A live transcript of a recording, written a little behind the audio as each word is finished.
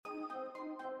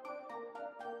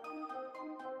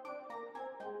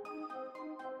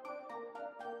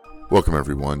Welcome,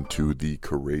 everyone, to the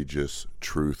Courageous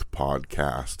Truth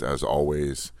Podcast. As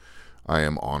always, I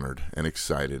am honored and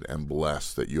excited and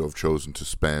blessed that you have chosen to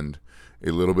spend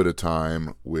a little bit of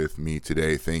time with me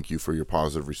today. Thank you for your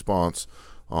positive response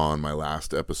on my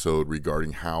last episode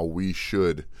regarding how we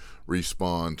should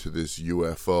respond to this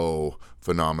UFO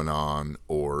phenomenon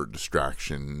or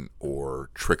distraction or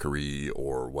trickery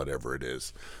or whatever it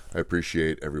is. I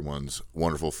appreciate everyone's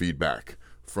wonderful feedback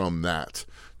from that.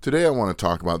 Today I want to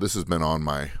talk about, this has been on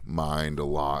my mind a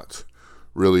lot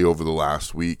really over the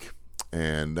last week,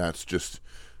 and that's just,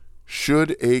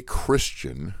 should a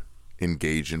Christian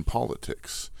engage in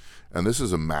politics? And this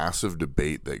is a massive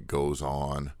debate that goes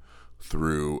on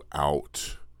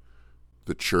throughout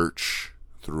the church,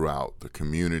 throughout the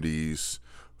communities,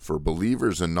 for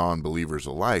believers and non-believers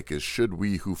alike, is should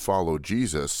we who follow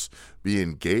Jesus be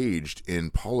engaged in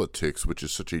politics, which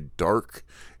is such a dark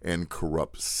and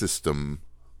corrupt system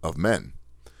of men.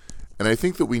 And I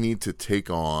think that we need to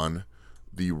take on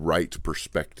the right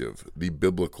perspective, the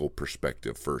biblical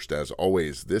perspective first. As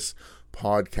always, this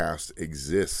podcast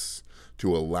exists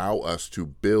to allow us to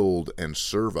build and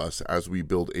serve us as we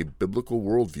build a biblical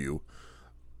worldview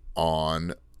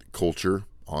on culture,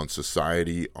 on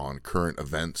society, on current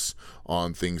events,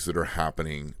 on things that are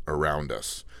happening around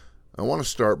us. I want to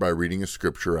start by reading a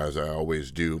scripture, as I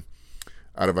always do,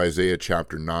 out of Isaiah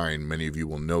chapter 9. Many of you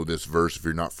will know this verse if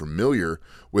you're not familiar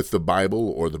with the Bible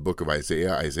or the book of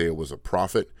Isaiah. Isaiah was a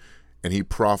prophet, and he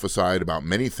prophesied about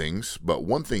many things, but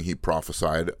one thing he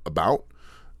prophesied about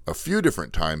a few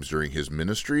different times during his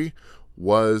ministry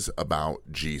was about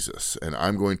Jesus. And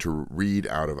I'm going to read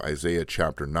out of Isaiah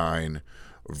chapter 9,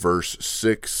 verse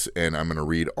 6, and I'm going to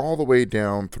read all the way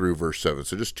down through verse 7,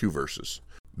 so just two verses.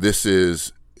 This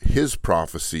is his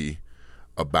prophecy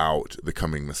about the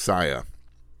coming Messiah.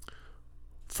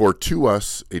 For to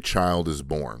us a child is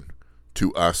born,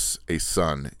 to us a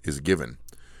son is given,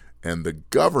 and the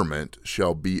government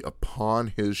shall be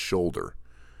upon his shoulder,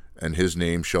 and his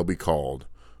name shall be called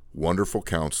Wonderful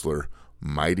Counselor,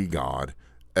 Mighty God,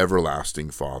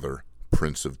 Everlasting Father,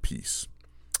 Prince of Peace.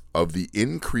 Of the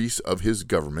increase of his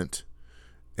government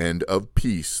and of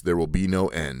peace there will be no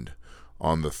end,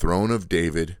 on the throne of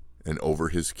David and over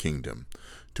his kingdom,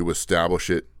 to establish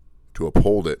it, to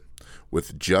uphold it,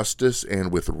 with justice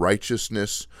and with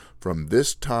righteousness from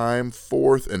this time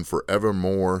forth and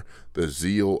forevermore. The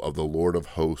zeal of the Lord of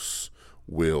hosts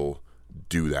will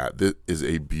do that. This is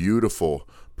a beautiful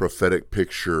prophetic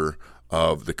picture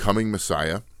of the coming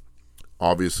Messiah,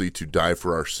 obviously to die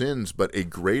for our sins, but a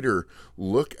greater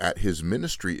look at his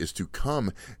ministry is to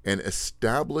come and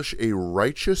establish a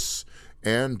righteous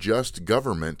and just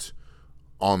government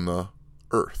on the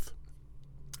earth.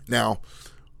 Now,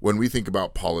 when we think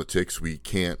about politics, we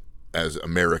can't, as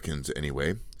Americans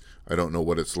anyway, I don't know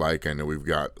what it's like. I know we've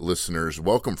got listeners.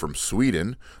 Welcome from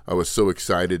Sweden. I was so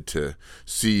excited to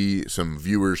see some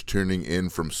viewers tuning in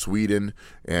from Sweden,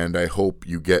 and I hope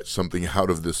you get something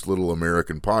out of this little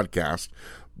American podcast.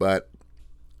 But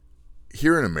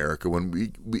here in America, when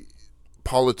we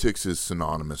politics is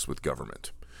synonymous with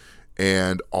government,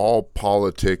 and all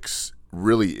politics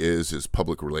really is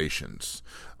public relations.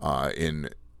 In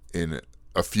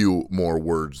a few more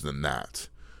words than that.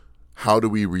 How do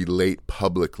we relate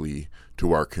publicly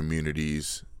to our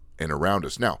communities and around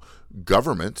us? Now,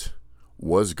 government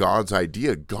was God's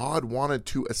idea. God wanted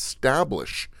to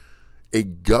establish a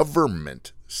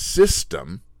government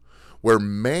system where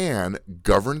man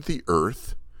governed the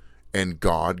earth and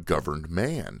God governed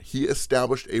man. He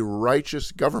established a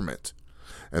righteous government.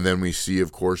 And then we see,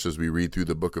 of course, as we read through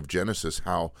the book of Genesis,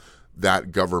 how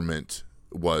that government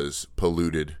was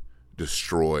polluted,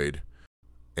 destroyed,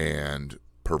 and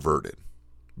perverted,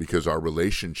 because our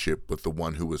relationship with the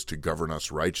one who was to govern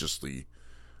us righteously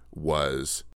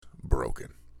was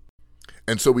broken.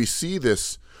 And so we see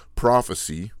this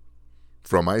prophecy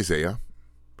from Isaiah,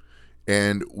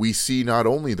 and we see not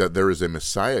only that there is a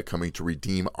Messiah coming to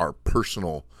redeem our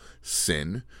personal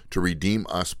sin, to redeem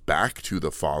us back to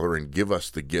the Father and give us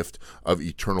the gift of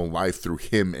eternal life through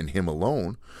him and him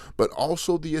alone, but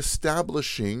also the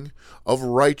establishing of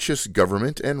righteous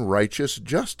government and righteous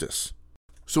justice.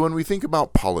 So when we think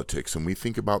about politics and we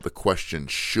think about the question,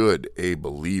 should a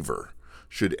believer,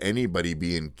 should anybody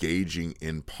be engaging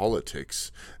in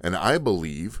politics? And I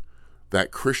believe that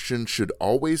Christians should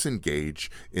always engage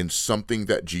in something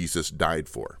that Jesus died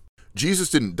for. Jesus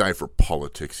didn't die for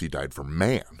politics, he died for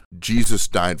man. Jesus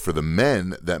died for the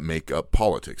men that make up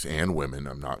politics, and women,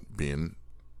 I'm not being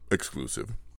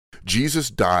exclusive. Jesus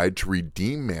died to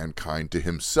redeem mankind to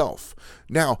himself.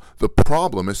 Now, the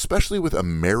problem, especially with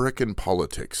American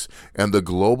politics and the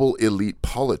global elite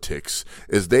politics,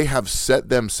 is they have set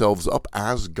themselves up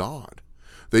as God.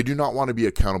 They do not want to be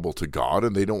accountable to God,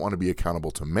 and they don't want to be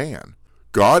accountable to man.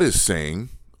 God is saying,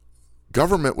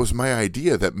 government was my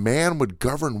idea, that man would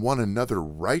govern one another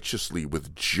righteously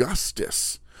with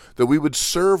justice, that we would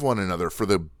serve one another for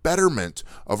the betterment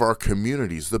of our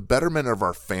communities, the betterment of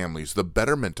our families, the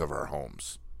betterment of our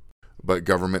homes. But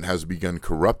government has begun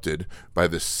corrupted by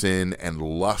the sin and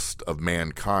lust of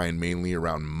mankind, mainly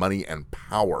around money and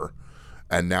power,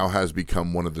 and now has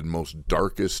become one of the most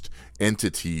darkest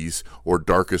entities or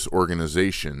darkest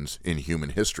organizations in human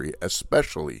history,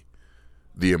 especially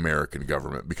the American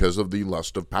government, because of the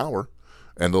lust of power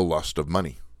and the lust of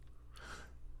money.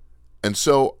 And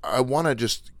so I want to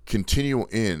just continue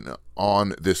in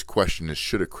on this question is,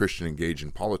 should a Christian engage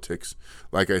in politics?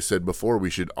 Like I said before, we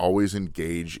should always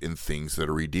engage in things that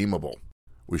are redeemable.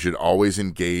 We should always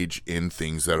engage in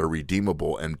things that are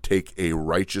redeemable and take a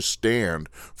righteous stand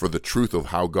for the truth of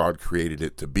how God created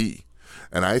it to be.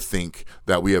 And I think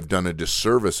that we have done a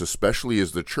disservice, especially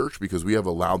as the church, because we have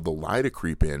allowed the lie to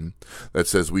creep in that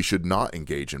says we should not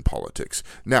engage in politics.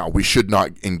 Now, we should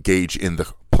not engage in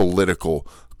the political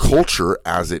culture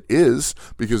as it is,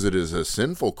 because it is a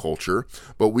sinful culture,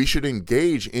 but we should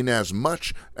engage in as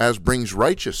much as brings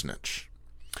righteousness.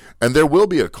 And there will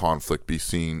be a conflict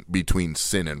between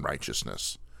sin and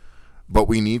righteousness. But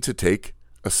we need to take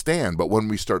a stand. But when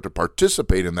we start to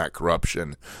participate in that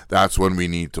corruption, that's when we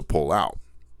need to pull out.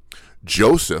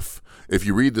 Joseph, if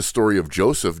you read the story of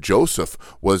Joseph, Joseph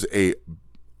was a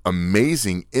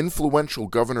amazing, influential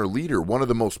governor leader, one of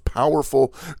the most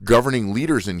powerful governing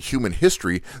leaders in human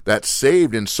history that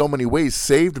saved, in so many ways,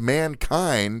 saved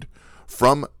mankind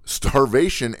from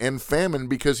starvation and famine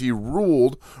because he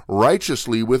ruled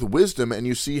righteously with wisdom. And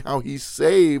you see how he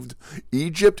saved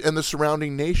Egypt and the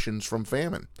surrounding nations from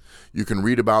famine. You can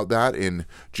read about that in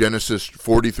Genesis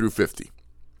 40 through 50.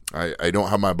 I don't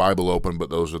have my Bible open,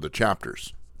 but those are the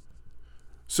chapters.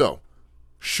 So,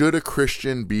 should a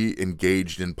Christian be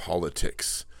engaged in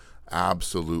politics?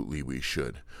 Absolutely we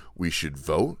should. We should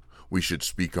vote. We should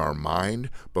speak our mind,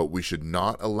 but we should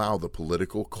not allow the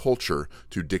political culture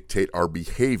to dictate our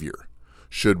behavior.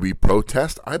 Should we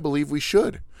protest? I believe we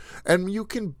should. And you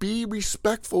can be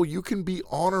respectful, you can be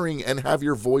honoring and have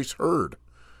your voice heard.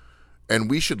 And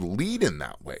we should lead in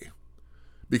that way,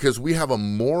 because we have a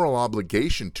moral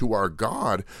obligation to our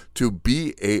God to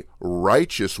be a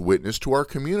righteous witness to our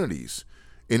communities.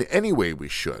 In any way we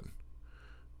should.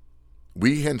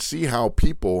 We can see how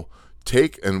people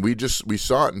take, and we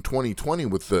saw it in 2020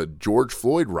 with the George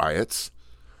Floyd riots.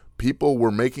 People were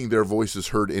making their voices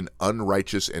heard in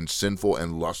unrighteous and sinful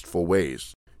and lustful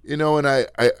ways. You know, and I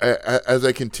as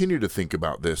I continue to think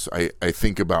about this, I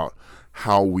think about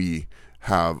how we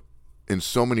have, in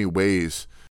so many ways,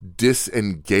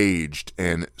 disengaged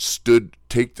and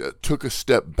took a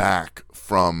step back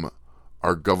from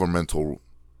our governmental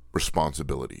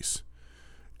responsibilities.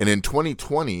 And in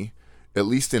 2020, at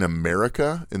least in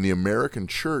America, in the American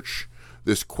church,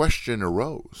 this question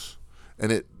arose.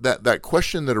 And that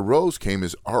question that arose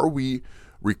is, are we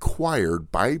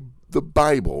required by the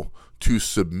Bible to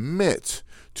submit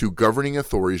to governing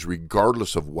authorities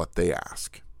regardless of what they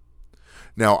ask?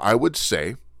 Now, I would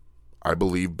say, I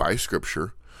believe by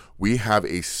Scripture, we have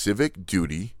a civic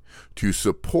duty to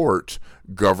support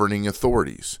governing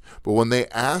authorities. But when they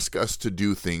ask us to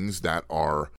do things that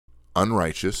are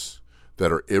unrighteous,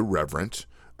 that are irreverent,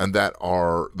 and that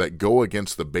go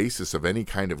against the basis of any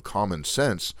kind of common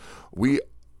sense, we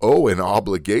owe an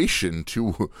obligation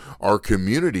to our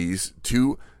communities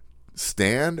to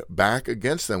stand back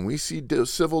against them. We see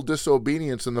civil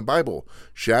disobedience in the Bible.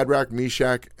 Shadrach,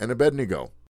 Meshach, and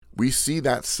Abednego. We see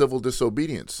that civil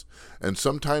disobedience. And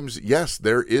sometimes, yes,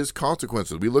 there is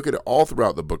consequences. We look at it all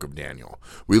throughout the book of Daniel.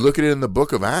 We look at it in the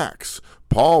book of Acts.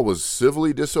 Paul was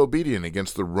civilly disobedient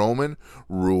against the Roman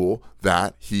rule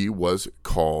that he was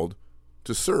called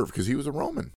to serve because he was a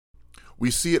Roman.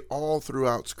 We see it all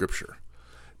throughout Scripture.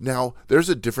 Now, there's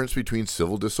a difference between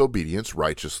civil disobedience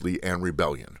righteously and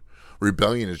rebellion.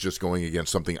 Rebellion is just going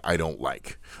against something I don't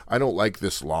like. I don't like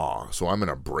this law, so I'm going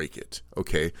to break it.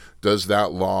 Okay, does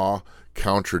that law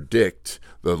contradict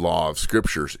the law of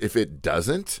Scriptures? If it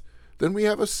doesn't, then we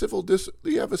have a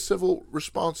civil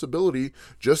responsibility,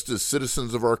 just as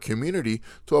citizens of our community,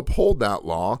 to uphold that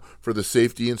law for the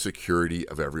safety and security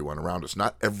of everyone around us.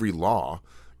 Not every law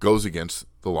goes against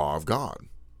the law of God.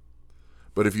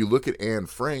 But if you look at Anne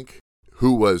Frank,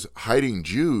 who was hiding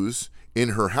Jews in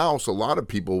her house, a lot of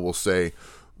people will say,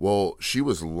 Well, she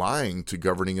was lying to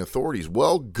governing authorities.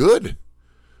 Well, good.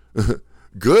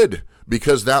 Good,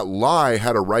 because that lie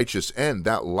had a righteous end.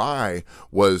 That lie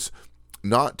was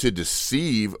not to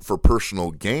deceive for personal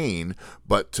gain,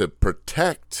 but to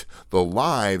protect the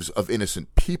lives of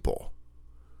innocent people.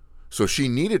 So she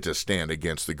needed to stand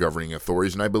against the governing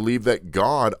authorities, and I believe that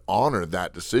God honored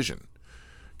that decision.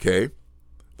 Okay?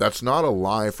 That's not a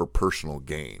lie for personal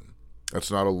gain.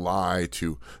 That's not a lie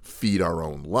to feed our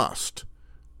own lust.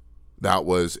 That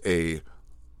was if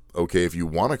you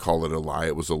want to call it a lie,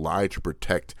 it was a lie to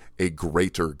protect a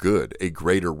greater good, a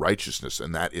greater righteousness,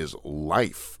 and that is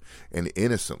life, an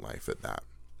innocent life at that.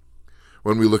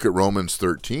 When we look at Romans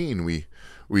 13,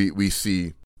 we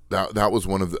see that was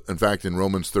one of the, in fact, in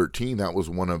Romans 13, that was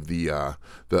one of the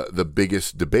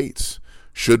biggest debates.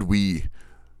 Should we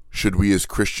as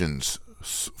Christians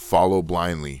follow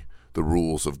blindly the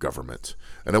rules of government?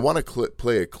 And I want to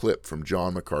play a clip from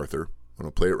John MacArthur. I'm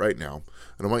going to play it right now,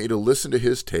 and I want you to listen to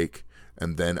his take,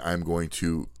 and then I'm going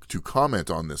to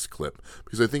comment on this clip,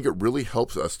 because I think it really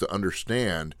helps us to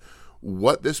understand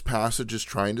what this passage is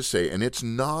trying to say. And this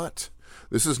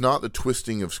is not the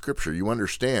twisting of Scripture. You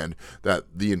understand that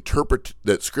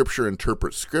that Scripture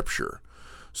interprets Scripture.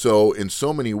 So in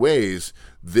so many ways,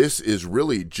 this is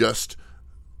really just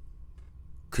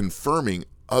confirming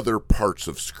other parts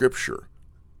of Scripture.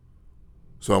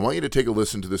 So I want you to take a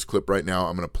listen to this clip right now.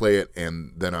 I'm going to play it,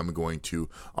 and then I'm going to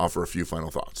offer a few final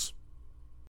thoughts.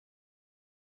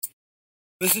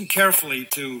 Listen carefully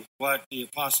to what the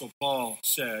Apostle Paul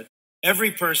said.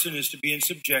 Every person is to be in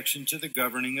subjection to the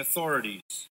governing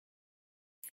authorities.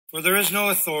 For there is no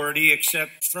authority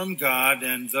except from God,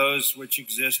 and those which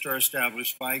exist are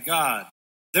established by God.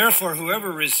 Therefore,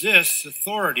 whoever resists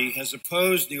authority has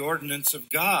opposed the ordinance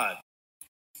of God.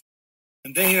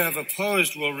 And they who have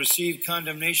opposed will receive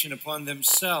condemnation upon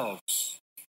themselves.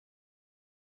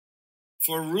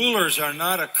 For rulers are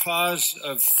not a cause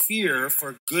of fear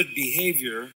for good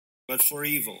behavior, but for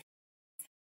evil.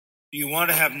 Do you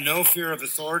want to have no fear of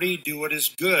authority? Do what is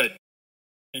good,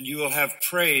 and you will have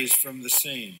praise from the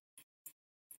same.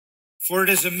 For it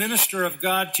is a minister of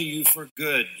God to you for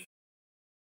good.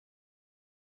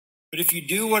 But if you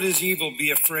do what is evil,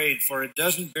 be afraid, for it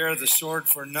doesn't bear the sword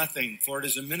for nothing. For it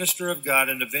is a minister of God,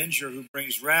 an avenger who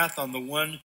brings wrath on the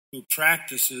one who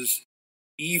practices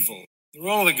evil. The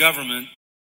role of the government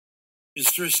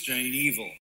is to restrain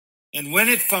evil. And when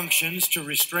it functions to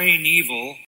restrain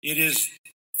evil, it is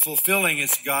fulfilling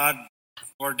its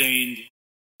God-ordained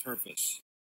purpose.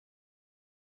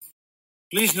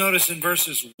 Please notice in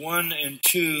verses 1 and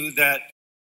 2 that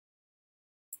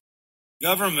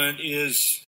government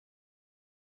is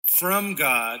from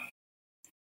God,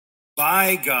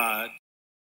 by God,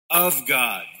 of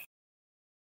God.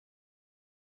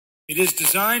 It is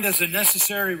designed as a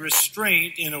necessary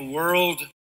restraint in a world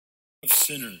of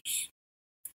sinners.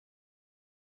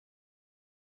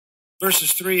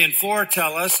 Verses 3 and 4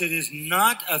 tell us it is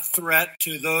not a threat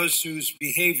to those whose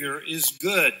behavior is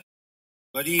good,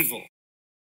 but evil.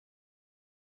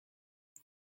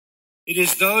 It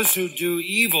is those who do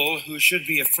evil who should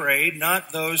be afraid,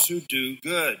 not those who do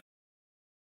good.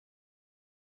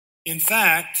 In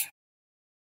fact,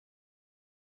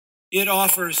 it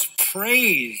offers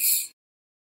praise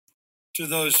to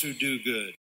those who do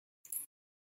good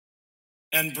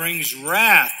and brings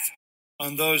wrath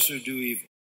on those who do evil.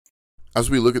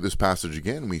 As we look at this passage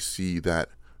again, we see that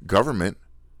government,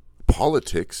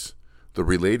 politics, the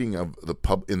relating of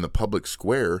in the public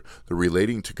square, the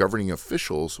relating to governing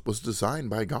officials was designed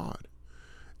by God.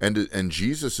 And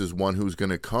Jesus is one who's going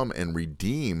to come and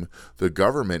redeem the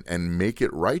government and make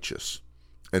it righteous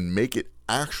and make it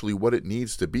actually what it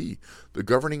needs to be. The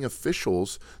governing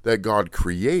officials that God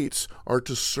creates are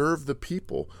to serve the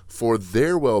people for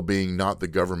their well-being, not the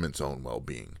government's own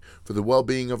well-being, for the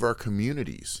well-being of our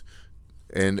communities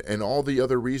and all the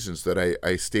other reasons that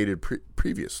I stated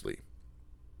previously.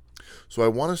 So I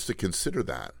want us to consider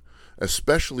that,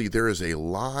 especially there is a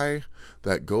lie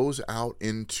that goes out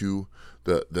into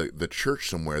the church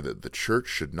somewhere that the church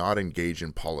should not engage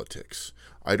in politics.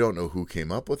 I don't know who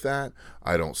came up with that.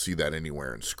 I don't see that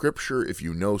anywhere in Scripture. If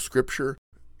you know Scripture,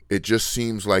 it just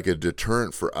seems like a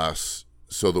deterrent for us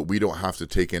so that we don't have to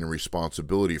take any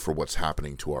responsibility for what's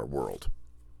happening to our world.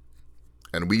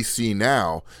 And we see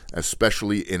now,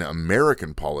 especially in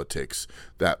American politics,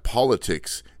 that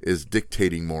politics is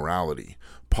dictating morality.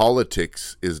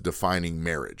 Politics is defining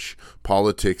marriage.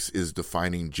 Politics is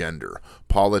defining gender.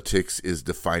 Politics is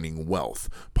defining wealth.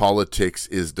 Politics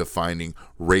is defining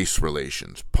race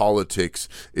relations. Politics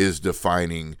is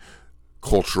defining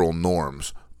cultural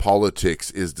norms.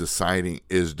 Politics is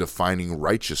defining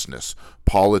righteousness.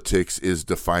 Politics is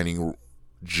defining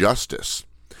justice.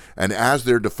 And as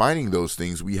they're defining those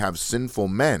things, we have sinful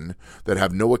men that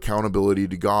have no accountability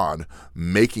to God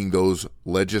making those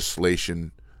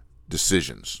legislation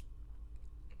decisions.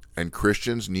 And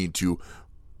Christians need to,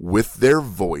 with their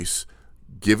voice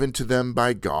given to them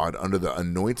by God under the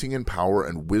anointing and power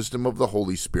and wisdom of the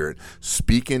Holy Spirit,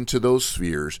 speak into those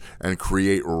spheres and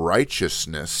create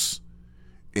righteousness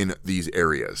in these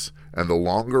areas. And the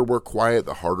longer we're quiet,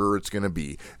 the harder it's going to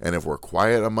be. And if we're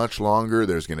quiet a much longer,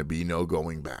 there's going to be no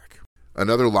going back.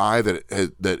 Another lie that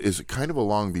is kind of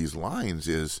along these lines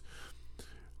is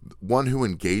one who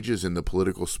engages in the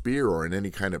political sphere or in any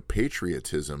kind of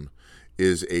patriotism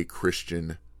is a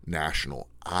Christian national.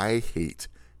 I hate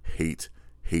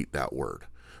that word,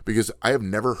 because I have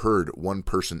never heard one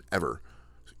person ever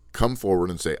come forward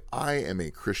and say, I am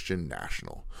a Christian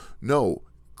national. No,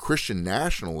 Christian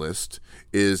nationalist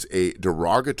is a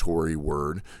derogatory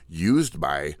word used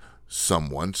by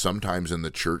someone, sometimes in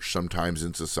the church, sometimes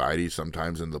in society,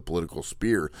 sometimes in the political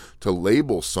sphere, to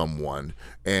label someone,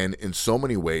 and in so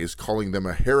many ways calling them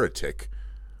a heretic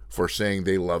for saying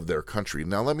they love their country.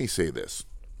 Now, let me say this.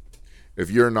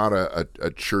 If you're not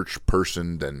a church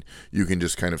person, then you can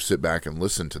just kind of sit back and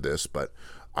listen to this. But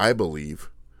I believe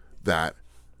that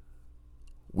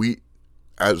we,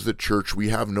 as the church, we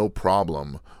have no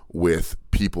problem with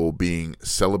people being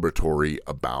celebratory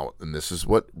about, and this is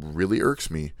what really irks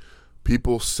me,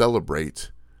 people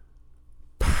celebrate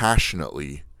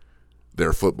passionately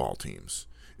their football teams.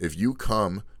 If you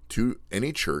come to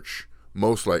any church,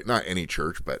 most like, not any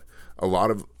church, but a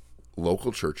lot of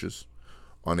local churches,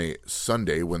 on a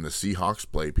Sunday when the Seahawks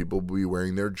play, people will be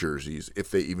wearing their jerseys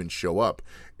if they even show up.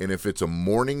 And if it's a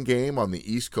morning game on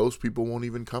the East Coast, people won't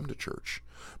even come to church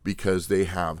because they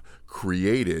have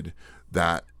created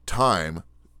that time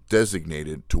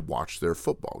designated to watch their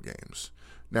football games.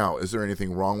 Now, is there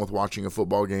anything wrong with watching a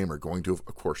football game or going to? Of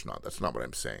course not. That's not what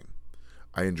I'm saying.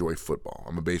 I enjoy football.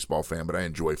 I'm a baseball fan, but I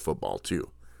enjoy football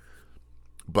too.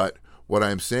 But what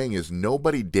I'm saying is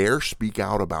nobody dare speak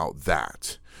out about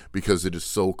that because it is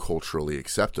so culturally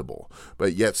acceptable.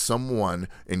 But yet someone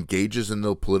engages in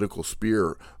the political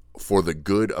sphere for the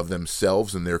good of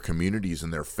themselves and their communities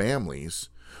and their families,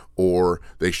 or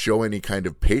they show any kind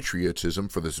of patriotism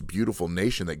for this beautiful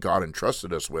nation that God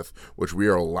entrusted us with, which we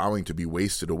are allowing to be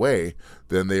wasted away,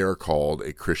 then they are called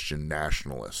a Christian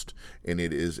nationalist. And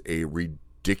it is a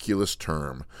ridiculous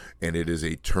term, and it is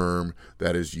a term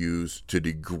that is used to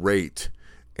degrade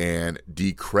and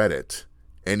decredit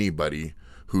anybody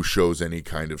who shows any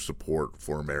kind of support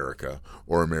for America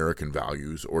or American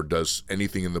values or does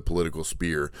anything in the political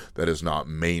sphere that is not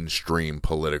mainstream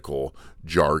political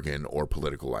jargon or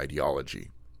political ideology.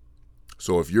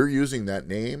 So if you're using that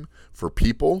name for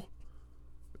people,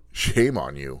 shame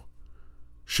on you.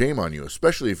 Shame on you,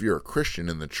 especially if you're a Christian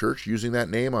in the church using that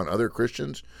name on other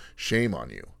Christians. Shame on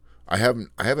you. I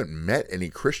haven't met any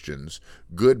Christians,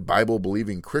 good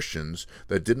Bible-believing Christians,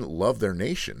 that didn't love their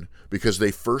nation because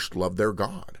they first loved their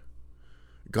God.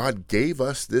 God gave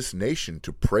us this nation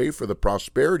to pray for the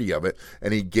prosperity of it,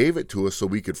 and he gave it to us so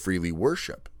we could freely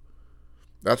worship.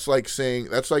 That's like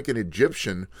an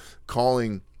Egyptian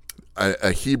calling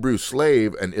a Hebrew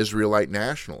slave an Israelite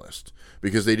nationalist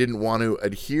because they didn't want to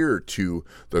adhere to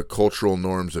the cultural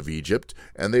norms of Egypt,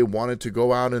 and they wanted to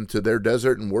go out into their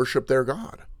desert and worship their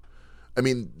God. I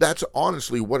mean, that's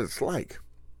honestly what it's like.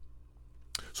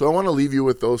 So I want to leave you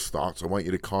with those thoughts. I want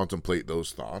you to contemplate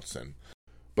those thoughts,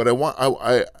 but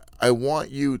I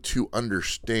want you to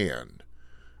understand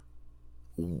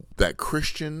that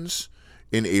Christians,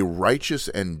 in a righteous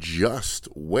and just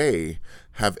way,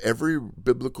 have every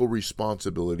biblical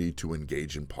responsibility to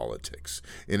engage in politics,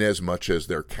 in as much as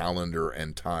their calendar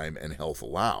and time and health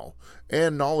allow,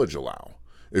 and knowledge allow.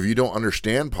 If you don't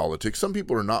understand politics, some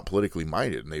people are not politically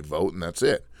minded and they vote and that's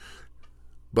it.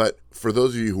 But for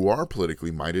those of you who are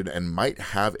politically minded and might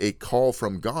have a call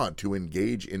from God to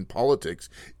engage in politics,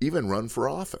 even run for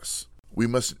office,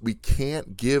 we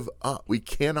can't give up. We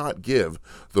cannot give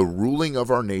the ruling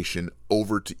of our nation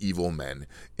over to evil men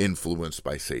influenced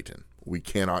by Satan. We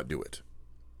cannot do it.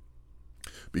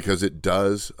 Because it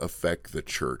does affect the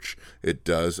church. It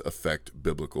does affect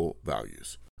biblical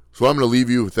values. So I'm going to leave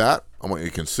you with that. I want you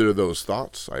to consider those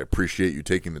thoughts. I appreciate you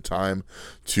taking the time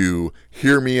to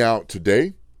hear me out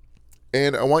today.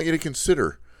 And I want you to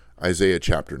consider Isaiah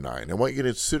chapter 9. I want you to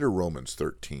consider Romans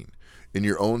 13 in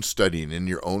your own study and in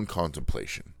your own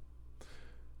contemplation.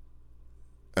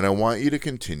 And I want you to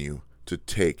continue to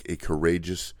take a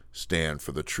courageous stand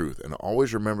for the truth. And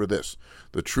always remember this: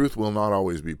 the truth will not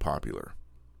always be popular.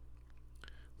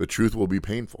 The truth will be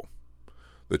painful.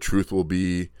 The truth will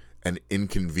be an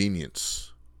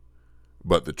inconvenience.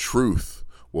 But the truth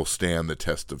will stand the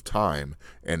test of time,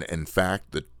 and in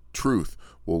fact, the truth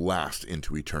will last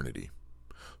into eternity.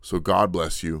 So God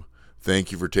bless you.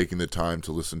 Thank you for taking the time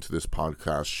to listen to this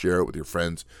podcast. Share it with your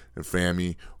friends and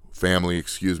family.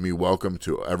 Welcome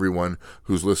to everyone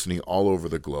who's listening all over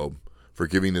the globe, for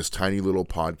giving this tiny little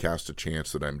podcast a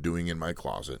chance that I'm doing in my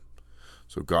closet.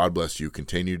 So God bless you.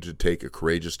 Continue to take a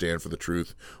courageous stand for the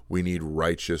truth. We need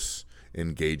righteous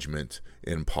engagement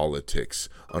in politics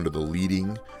under the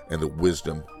leading and the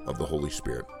wisdom of the Holy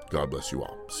Spirit. God bless you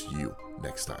all. See you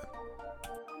next time.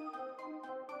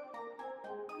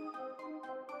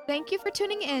 Thank you for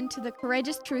tuning in to the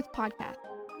Courageous Truth Podcast.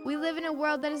 We live in a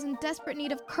world that is in desperate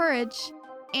need of courage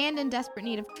and in desperate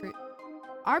need of truth.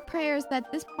 Our prayer is that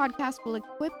this podcast will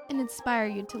equip and inspire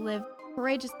you to live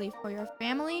courageously for your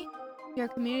family, your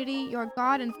community, your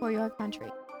God, and for your country.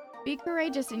 Be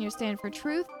courageous in your stand for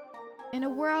truth in a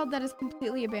world that is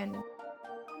completely abandoned.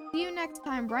 See you next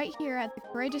time right here at the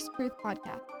Courageous Truth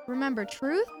Podcast. Remember,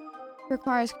 truth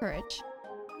requires courage.